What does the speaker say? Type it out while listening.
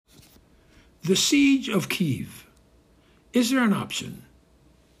The siege of Kyiv. Is there an option?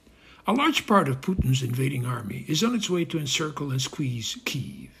 A large part of Putin's invading army is on its way to encircle and squeeze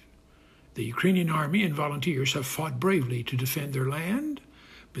Kyiv. The Ukrainian army and volunteers have fought bravely to defend their land,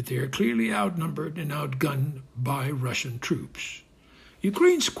 but they are clearly outnumbered and outgunned by Russian troops.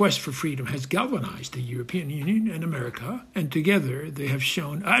 Ukraine's quest for freedom has galvanized the European Union and America, and together they have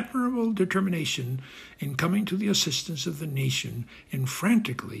shown admirable determination in coming to the assistance of the nation and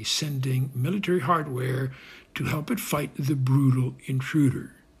frantically sending military hardware to help it fight the brutal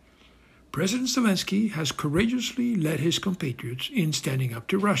intruder. President Zelensky has courageously led his compatriots in standing up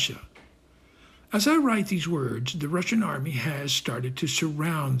to Russia. As I write these words, the Russian army has started to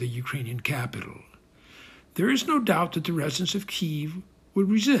surround the Ukrainian capital. There is no doubt that the residents of Kyiv will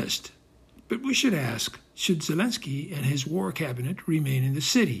resist, but we should ask, should Zelensky and his war cabinet remain in the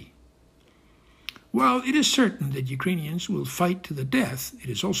city? While it is certain that Ukrainians will fight to the death, it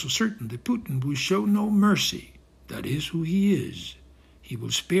is also certain that Putin will show no mercy. That is who he is. He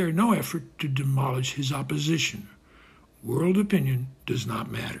will spare no effort to demolish his opposition. World opinion does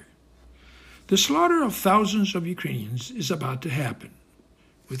not matter. The slaughter of thousands of Ukrainians is about to happen.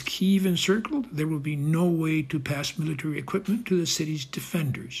 With Kyiv encircled, there will be no way to pass military equipment to the city's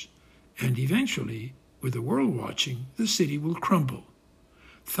defenders, and eventually, with the world watching, the city will crumble.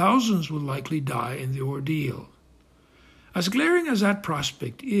 Thousands will likely die in the ordeal. As glaring as that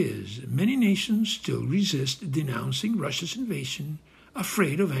prospect is, many nations still resist denouncing Russia's invasion,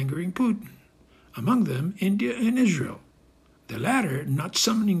 afraid of angering Putin, among them India and Israel, the latter not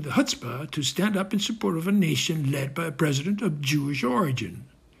summoning the chutzpah to stand up in support of a nation led by a president of Jewish origin.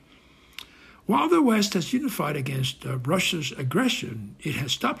 While the West has unified against Russia's aggression, it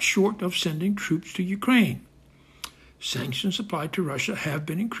has stopped short of sending troops to Ukraine. Sanctions applied to Russia have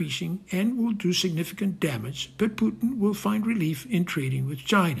been increasing and will do significant damage, but Putin will find relief in trading with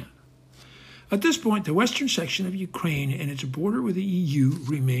China. At this point, the western section of Ukraine and its border with the EU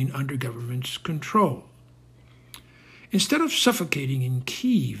remain under government's control. Instead of suffocating in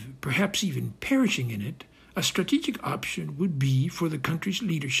Kyiv, perhaps even perishing in it, a strategic option would be for the country's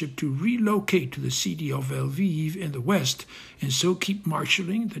leadership to relocate to the city of Lviv in the west and so keep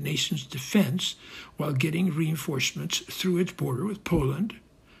marshalling the nation's defense while getting reinforcements through its border with Poland,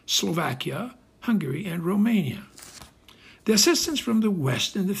 Slovakia, Hungary, and Romania. The assistance from the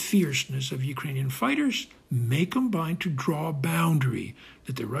west and the fierceness of Ukrainian fighters may combine to draw a boundary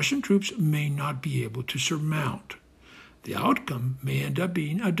that the Russian troops may not be able to surmount. The outcome may end up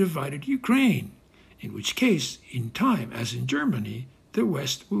being a divided Ukraine, in which case, in time, as in Germany, the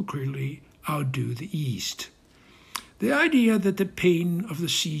West will clearly outdo the East. The idea that the pain of the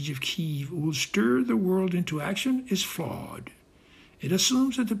siege of Kyiv will stir the world into action is flawed. It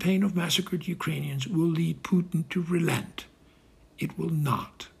assumes that the pain of massacred Ukrainians will lead Putin to relent. It will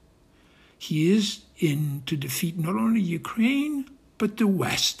not. He is in to defeat not only Ukraine, but the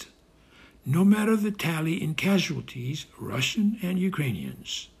West, no matter the tally in casualties, Russian and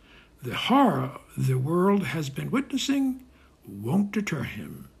Ukrainians. The horror the world has been witnessing won't deter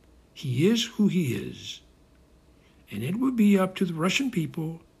him. He is who he is. And it will be up to the Russian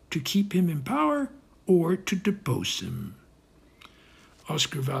people to keep him in power or to depose him.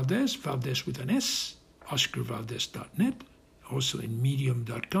 Oscar Valdez, Valdez with an S, oscarvaldez.net, also in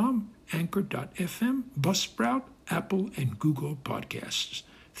medium.com, anchor.fm, Buzzsprout, Apple, and Google Podcasts.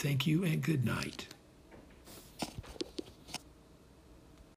 Thank you and good night.